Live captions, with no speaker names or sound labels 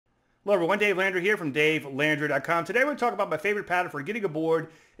Hello everyone, Dave Landry here from DaveLandry.com. Today we're going to talk about my favorite pattern for getting aboard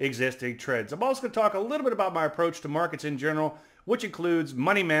existing trends. I'm also going to talk a little bit about my approach to markets in general, which includes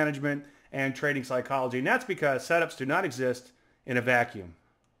money management and trading psychology. And that's because setups do not exist in a vacuum.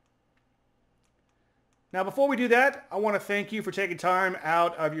 Now before we do that, I want to thank you for taking time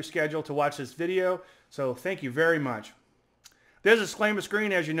out of your schedule to watch this video. So thank you very much. There's a disclaimer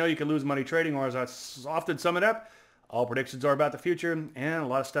screen. As you know, you can lose money trading, or as I often sum it up, all predictions are about the future, and a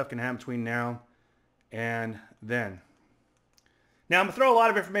lot of stuff can happen between now and then. Now, I'm going to throw a lot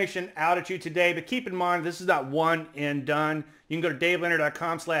of information out at you today, but keep in mind, this is not one and done. You can go to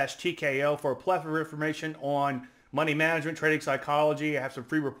davelandry.com/TKO for a plethora of information on money management, trading psychology. I have some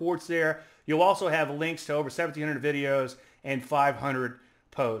free reports there. You'll also have links to over 1,700 videos and 500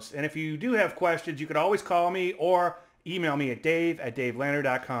 posts. And if you do have questions, you can always call me or email me at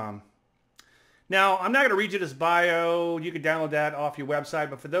dave@davelandry.com. Now, I'm not going to read you this bio. You can download that off your website.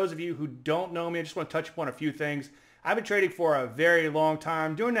 But for those of you who don't know me, I just want to touch upon a few things. I've been trading for a very long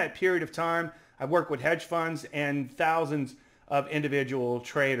time. During that period of time, I've worked with hedge funds and thousands of individual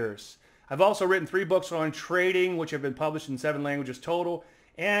traders. I've also written 3 books on trading, which have been published in 7 languages total.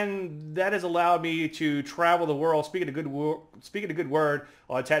 And that has allowed me to travel the world, speaking a good word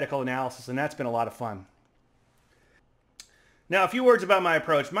on technical analysis. And that's been a lot of fun. Now, a few words about my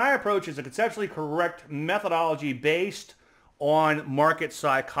approach. My approach is a conceptually correct methodology based on market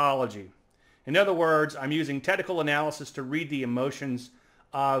psychology. In other words, I'm using technical analysis to read the emotions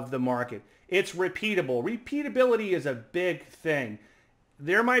of the market. It's repeatable. Repeatability is a big thing.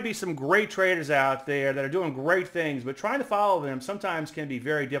 There might be some great traders out there that are doing great things, but trying to follow them sometimes can be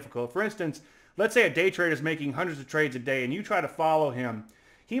very difficult. For instance, let's say a day trader is making hundreds of trades a day and you try to follow him.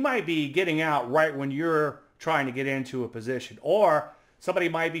 He might be getting out right when you're trying to get into a position, or somebody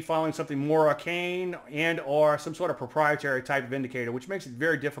might be following something more arcane and or some sort of proprietary type of indicator, which makes it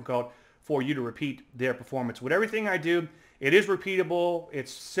very difficult for you to repeat their performance. With everything I do, it is repeatable,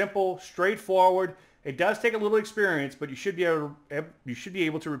 it's simple, straightforward. It does take a little experience, but you should be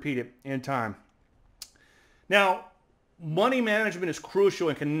able to repeat it in time. Now, money management is crucial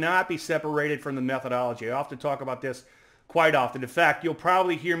and cannot be separated from the methodology. I often talk about this quite often. In fact, you'll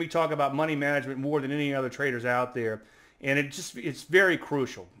probably hear me talk about money management more than any other traders out there. And it's very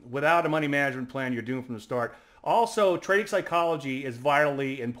crucial. Without a money management plan, you're doomed from the start. Also, trading psychology is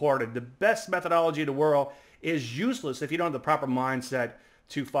vitally important. The best methodology in the world is useless if you don't have the proper mindset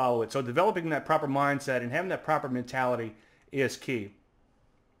to follow it. So developing that proper mindset and having that proper mentality is key.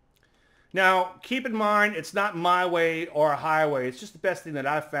 Now, keep in mind, it's not my way or a highway. It's just the best thing that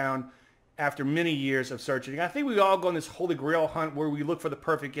I've found after many years of searching. I think we all go on this holy grail hunt where we look for the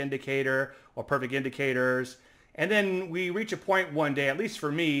perfect indicator or perfect indicators. And then we reach a point one day, at least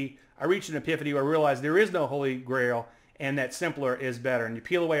for me, I reached an epiphany where I realized there is no holy grail and that simpler is better. And you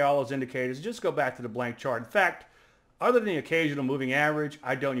peel away all those indicators and just go back to the blank chart. In fact, other than the occasional moving average,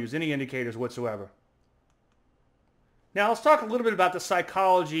 I don't use any indicators whatsoever. Now let's talk a little bit about the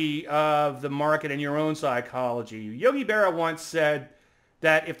psychology of the market and your own psychology. Yogi Berra once said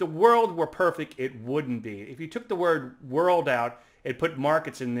that if the world were perfect, it wouldn't be. If you took the word world out and put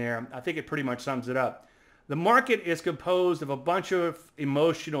markets in there, I think it pretty much sums it up. The market is composed of a bunch of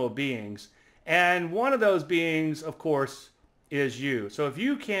emotional beings. And one of those beings, of course, is you. So if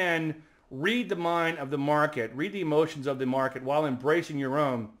you can read the mind of the market, read the emotions of the market while embracing your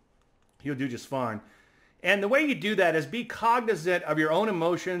own, you'll do just fine. And the way you do that is be cognizant of your own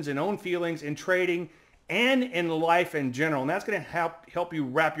emotions and own feelings in trading and in life in general. And that's going to help you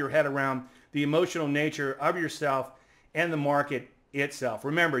wrap your head around the emotional nature of yourself and the market itself.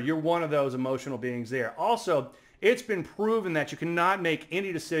 Remember, you're one of those emotional beings there. Also, it's been proven that you cannot make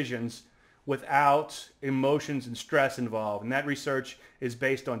any decisions without emotions and stress involved. And that research is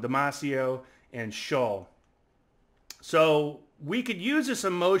based on Damasio and Scholl. So we could use this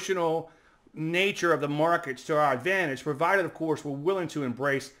emotional nature of the markets to our advantage, provided, of course, we're willing to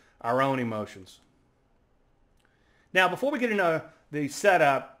embrace our own emotions. Now, before we get into the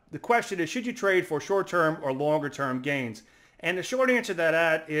setup, the question is, should you trade for short-term or longer-term gains? And the short answer to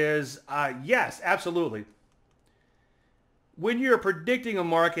that is yes, absolutely. When you're predicting a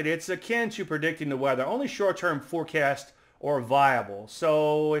market, it's akin to predicting the weather. Only short-term forecasts are viable.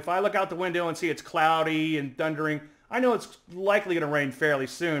 So if I look out the window and see it's cloudy and thundering, I know it's likely going to rain fairly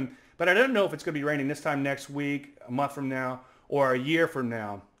soon, but I don't know if it's going to be raining this time next week, a month from now, or a year from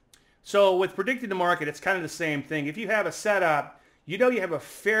now. So with predicting the market, it's kind of the same thing. If you have a setup, you know you have a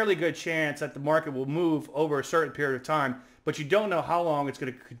fairly good chance that the market will move over a certain period of time, but you don't know how long it's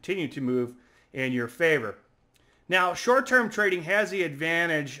going to continue to move in your favor. Now, short-term trading has the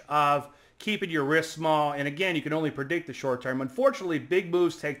advantage of keeping your risk small. And again, you can only predict the short term. Unfortunately, big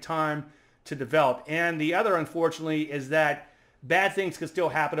moves take time to develop. And the other, unfortunately, is that bad things can still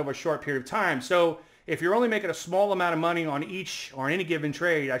happen over a short period of time. So if you're only making a small amount of money on each, or any given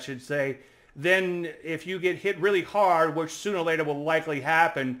trade, I should say, then if you get hit really hard, which sooner or later will likely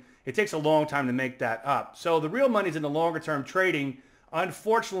happen, it takes a long time to make that up. So the real money's in the longer term trading.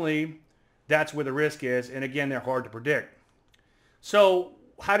 Unfortunately, that's where the risk is. And again, they're hard to predict. So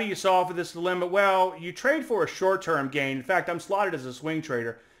how do you solve for this dilemma? Well, you trade for a short-term gain. In fact, I'm slotted as a swing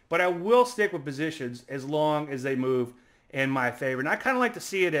trader, but I will stick with positions as long as they move in my favor. And I kind of like to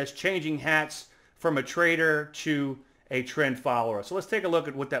see it as changing hats from a trader to a trend follower. So let's take a look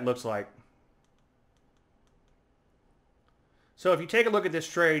at what that looks like. So if you take a look at this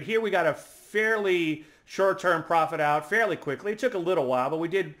trade, here we got a fairly short-term profit out fairly quickly. It took a little while, but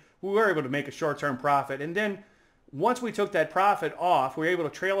we were able to make a short-term profit. And then once we took that profit off, we were able to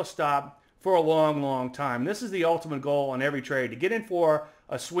trail a stop for a long, long time. This is the ultimate goal on every trade, to get in for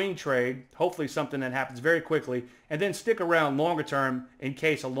a swing trade, hopefully something that happens very quickly, and then stick around longer term in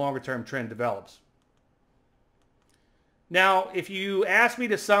case a longer term trend develops. Now, if you ask me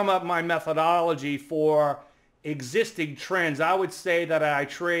to sum up my methodology for existing trends, I would say that I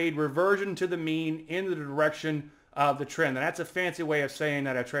trade reversion to the mean in the direction of the trend. And that's a fancy way of saying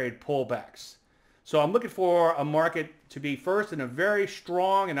that I trade pullbacks. So I'm looking for a market to be first in a very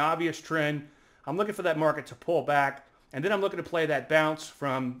strong and obvious trend. I'm looking for that market to pull back, and then I'm looking to play that bounce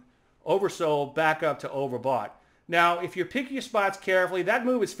from oversold back up to overbought. Now, if you're picking your spots carefully, that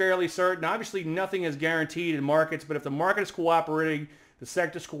move is fairly certain. Obviously, nothing is guaranteed in markets, but if the market is cooperating, the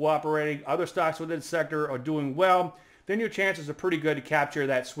sector is cooperating, other stocks within the sector are doing well, then your chances are pretty good to capture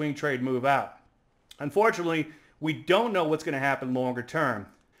that swing trade move out. Unfortunately, we don't know what's going to happen longer term.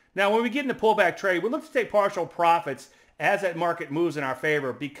 Now, when we get into pullback trade, we look to take partial profits as that market moves in our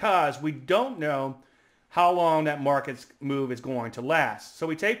favor, because we don't know how long that market's move is going to last. So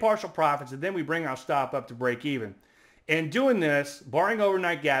we take partial profits, and then we bring our stop up to break even. In doing this, barring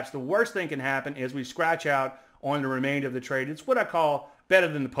overnight gaps, the worst thing can happen is we scratch out on the remainder of the trade. It's what I call better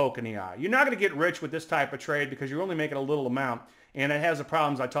than the poke in the eye. You're not going to get rich with this type of trade because you're only making a little amount, and it has the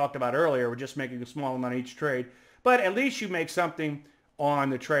problems I talked about earlier with just making a small amount each trade. But at least you make something on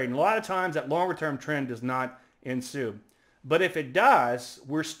the trade. And a lot of times that longer term trend does not ensue. But if it does,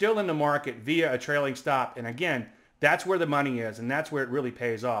 we're still in the market via a trailing stop. And again, that's where the money is, and that's where it really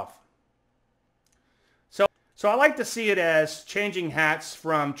pays off. So I like to see it as changing hats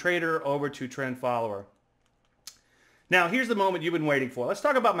from trader over to trend follower. Now, here's the moment you've been waiting for. Let's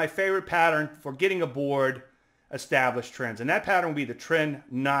talk about my favorite pattern for getting aboard established trends. And that pattern will be the trend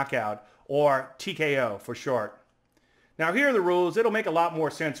knockout, or TKO for short. Now, here are the rules. It'll make a lot more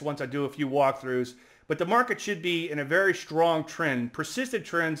sense once I do a few walkthroughs. But the market should be in a very strong trend. Persistent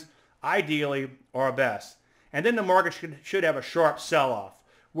trends, ideally, are best. And then the market should have a sharp sell-off.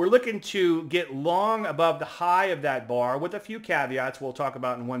 We're looking to get long above the high of that bar with a few caveats we'll talk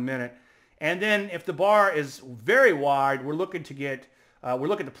about in 1 minute. And then if the bar is very wide, we're looking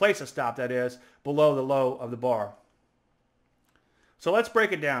to place a stop, that is, below the low of the bar. So let's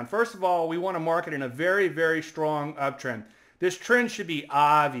break it down. First of all, we want to market in a very, very strong uptrend. This trend should be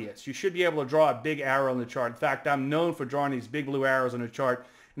obvious. You should be able to draw a big arrow on the chart. In fact, I'm known for drawing these big blue arrows on the chart.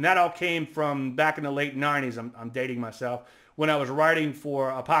 And that all came from back in the late 90s. I'm dating myself. When I was writing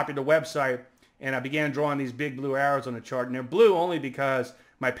for a popular website, and I began drawing these big blue arrows on the chart. And they're blue only because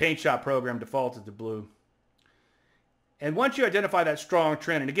my paint shop program defaulted to blue. And once you identify that strong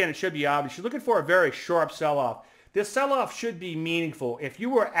trend, and again, it should be obvious, you're looking for a very sharp sell-off. This sell-off should be meaningful. If you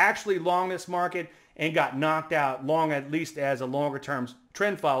were actually long this market and got knocked out, long at least as a longer-term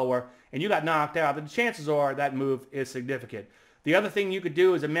trend follower, and you got knocked out, then the chances are that move is significant. The other thing you could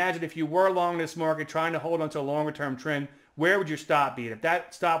do is imagine if you were long this market trying to hold onto a longer-term trend, where would your stop be? If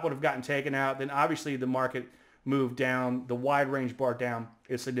that stop would have gotten taken out, then obviously the market move down, the wide range bar down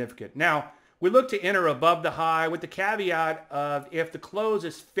is significant. Now, we look to enter above the high with the caveat of if the close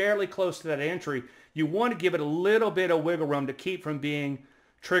is fairly close to that entry, you want to give it a little bit of wiggle room to keep from being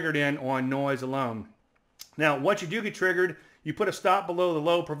triggered in on noise alone. Now, once you do get triggered, you put a stop below the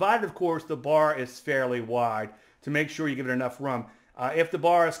low, provided, of course, the bar is fairly wide to make sure you give it enough room. If the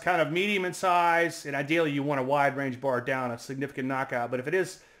bar is kind of medium in size, and ideally you want a wide range bar down, a significant knockout, but if it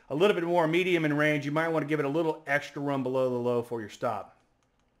is a little bit more medium in range, you might want to give it a little extra room below the low for your stop.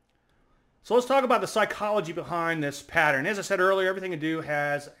 So let's talk about the psychology behind this pattern. As I said earlier, everything I do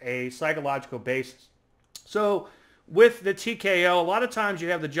has a psychological basis. So with the TKO, a lot of times you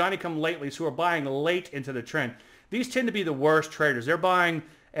have the Johnny-come-latelys who are buying late into the trend. These tend to be the worst traders. They're buying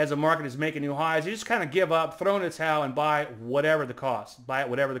as the market is making new highs. You just kind of give up, throw in the towel, and buy whatever the cost. Buy at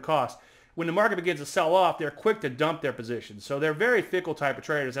whatever the cost. when the market begins to sell off, they're quick to dump their positions. So they're very fickle type of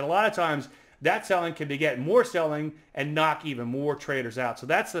traders. And a lot of times that selling can beget more selling and knock even more traders out. So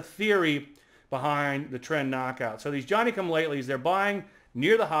that's the theory behind the trend knockout. So these Johnny-come-latelys, they're buying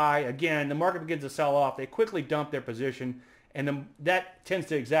near the high. Again, the market begins to sell off. They quickly dump their position, and that tends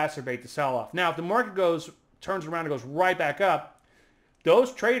to exacerbate the sell-off. Now, if the market turns around and goes right back up,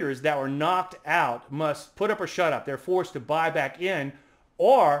 those traders that were knocked out must put up or shut up. They're forced to buy back in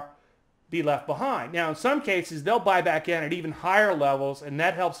or be left behind. Now, in some cases, they'll buy back in at even higher levels, and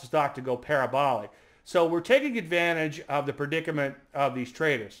that helps the stock to go parabolic. So we're taking advantage of the predicament of these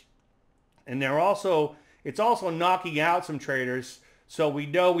traders. And it's also knocking out some traders, so we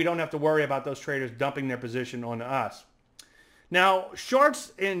know we don't have to worry about those traders dumping their position onto us. Now,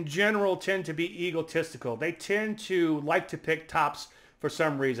 shorts in general tend to be egotistical. They tend to like to pick tops for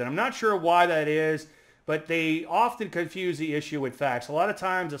some reason. I'm not sure why that is, but they often confuse the issue with facts. A lot of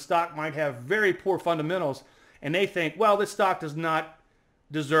times a stock might have very poor fundamentals, and they think, well, this stock does not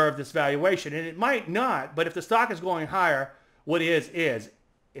deserve this valuation. And it might not, but if the stock is going higher, what is.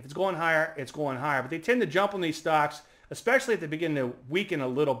 If it's going higher, it's going higher. But they tend to jump on these stocks, especially if they begin to weaken a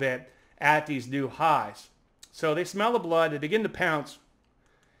little bit at these new highs. So they smell the blood, they begin to pounce.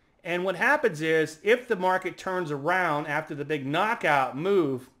 And what happens is, if the market turns around after the big knockout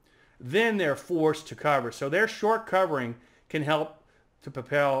move, then they're forced to cover. So their short covering can help to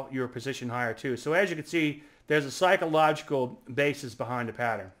propel your position higher too. So as you can see, there's a psychological basis behind the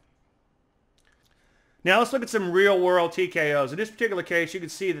pattern. Now let's look at some real-world TKOs. In this particular case, you can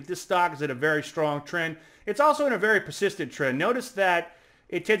see that this stock is in a very strong trend. It's also in a very persistent trend. Notice that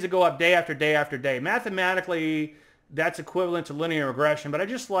it tends to go up day after day after day. Mathematically, that's equivalent to linear regression, but I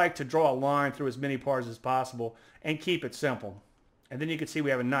just like to draw a line through as many parts as possible and keep it simple. And then you can see we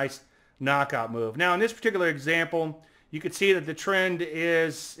have a nice knockout move. Now in this particular example, you can see that the trend it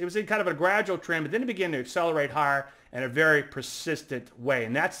was in kind of a gradual trend, but then it began to accelerate higher in a very persistent way.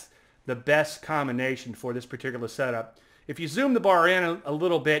 And that's the best combination for this particular setup. If you zoom the bar in a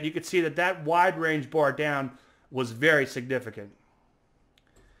little bit, you can see that that wide range bar down was very significant.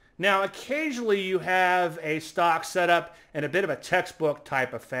 Now, occasionally you have a stock set up in a bit of a textbook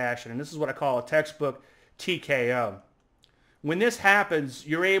type of fashion, and this is what I call a textbook TKO. When this happens,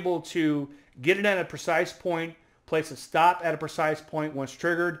 you're able to get it at a precise point, place a stop at a precise point once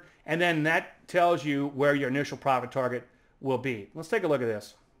triggered, and then that tells you where your initial profit target will be. Let's take a look at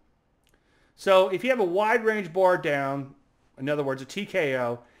this. So if you have a wide range bar down, in other words a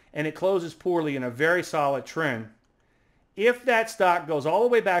TKO, and it closes poorly in a very solid trend, if that stock goes all the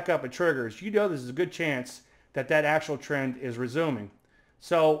way back up and triggers, you know there's a good chance that that actual trend is resuming.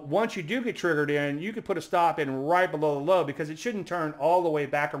 So once you do get triggered in, you can put a stop in right below the low because it shouldn't turn all the way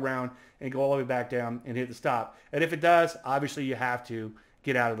back around and go all the way back down and hit the stop. And if it does, obviously you have to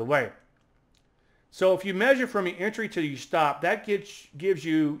get out of the way. So if you measure from your entry to your stop, that gives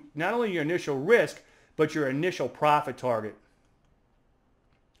you not only your initial risk, but your initial profit target.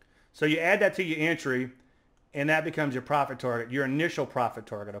 So you add that to your entry, and that becomes your profit target, your initial profit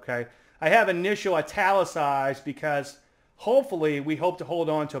target, okay? I have initial italicized because hopefully we hope to hold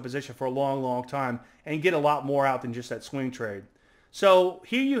on to a position for a long, long time and get a lot more out than just that swing trade. So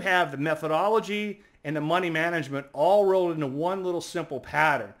here you have the methodology and the money management all rolled into one little simple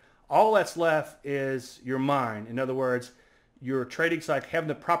pattern. All that's left is your mind. In other words, your trading having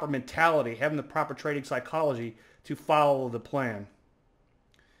the proper mentality, having the proper trading psychology to follow the plan.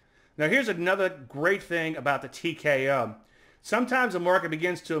 Now here's another great thing about the TKO. Sometimes the market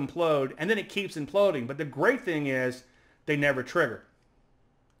begins to implode and then it keeps imploding, but the great thing is they never trigger.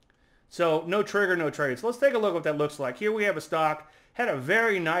 So no trigger, no trade. So let's take a look at what that looks like. Here we have a stock, had a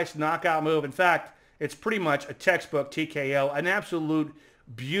very nice knockout move. In fact, it's pretty much a textbook TKO, an absolute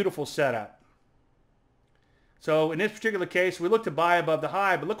beautiful setup. So in this particular case, we look to buy above the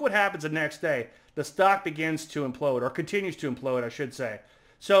high, but look what happens the next day. The stock begins to implode, or continues to implode, I should say.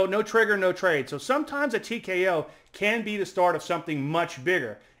 So no trigger, no trade. So sometimes a TKO can be the start of something much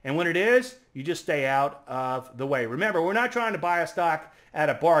bigger. And when it is, you just stay out of the way. Remember, we're not trying to buy a stock at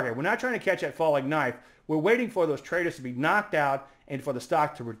a bargain. We're not trying to catch that falling knife. We're waiting for those traders to be knocked out and for the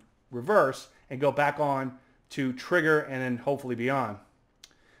stock to reverse and go back on to trigger and then hopefully beyond.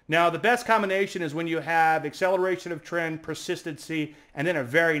 Now, the best combination is when you have acceleration of trend, persistency, and then a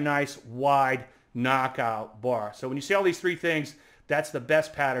very nice wide knockout bar. So when you see all these three things, that's the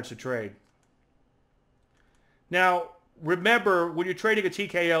best patterns to trade. Now, remember, when you're trading a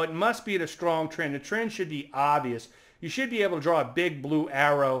TKO, it must be in a strong trend. The trend should be obvious. You should be able to draw a big blue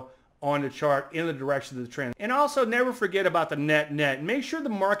arrow on the chart in the direction of the trend. And also, never forget about the net. Make sure the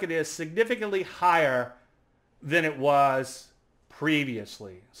market is significantly higher than it was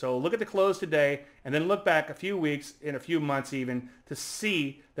previously. So look at the close today and then look back a few weeks, in a few months even, to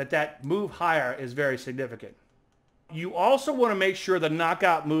see that that move higher is very significant. You also want to make sure the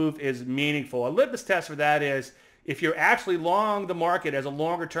knockout move is meaningful. A litmus test for that is if you're actually long the market as a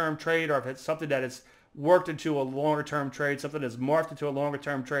longer term trade, or if it's something that has worked into a longer term trade, something that's morphed into a longer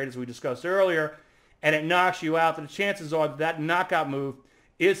term trade as we discussed earlier, and it knocks you out, then the chances are that knockout move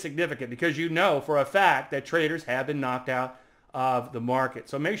is significant, because you know for a fact that traders have been knocked out of the market.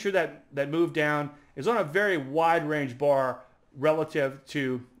 So make sure that that move down is on a very wide range bar relative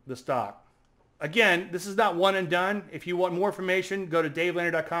to the stock. Again, this is not one and done. If you want more information, go to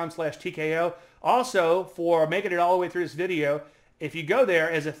davelandry.com/TKO. Also, for making it all the way through this video, if you go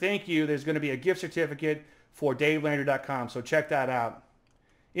there as a thank you, there's going to be a gift certificate for davelandry.com. So check that out.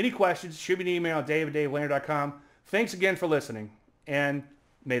 Any questions, shoot me an email at dave@davelandry.com. Thanks again for listening, and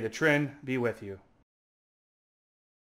may the trend be with you.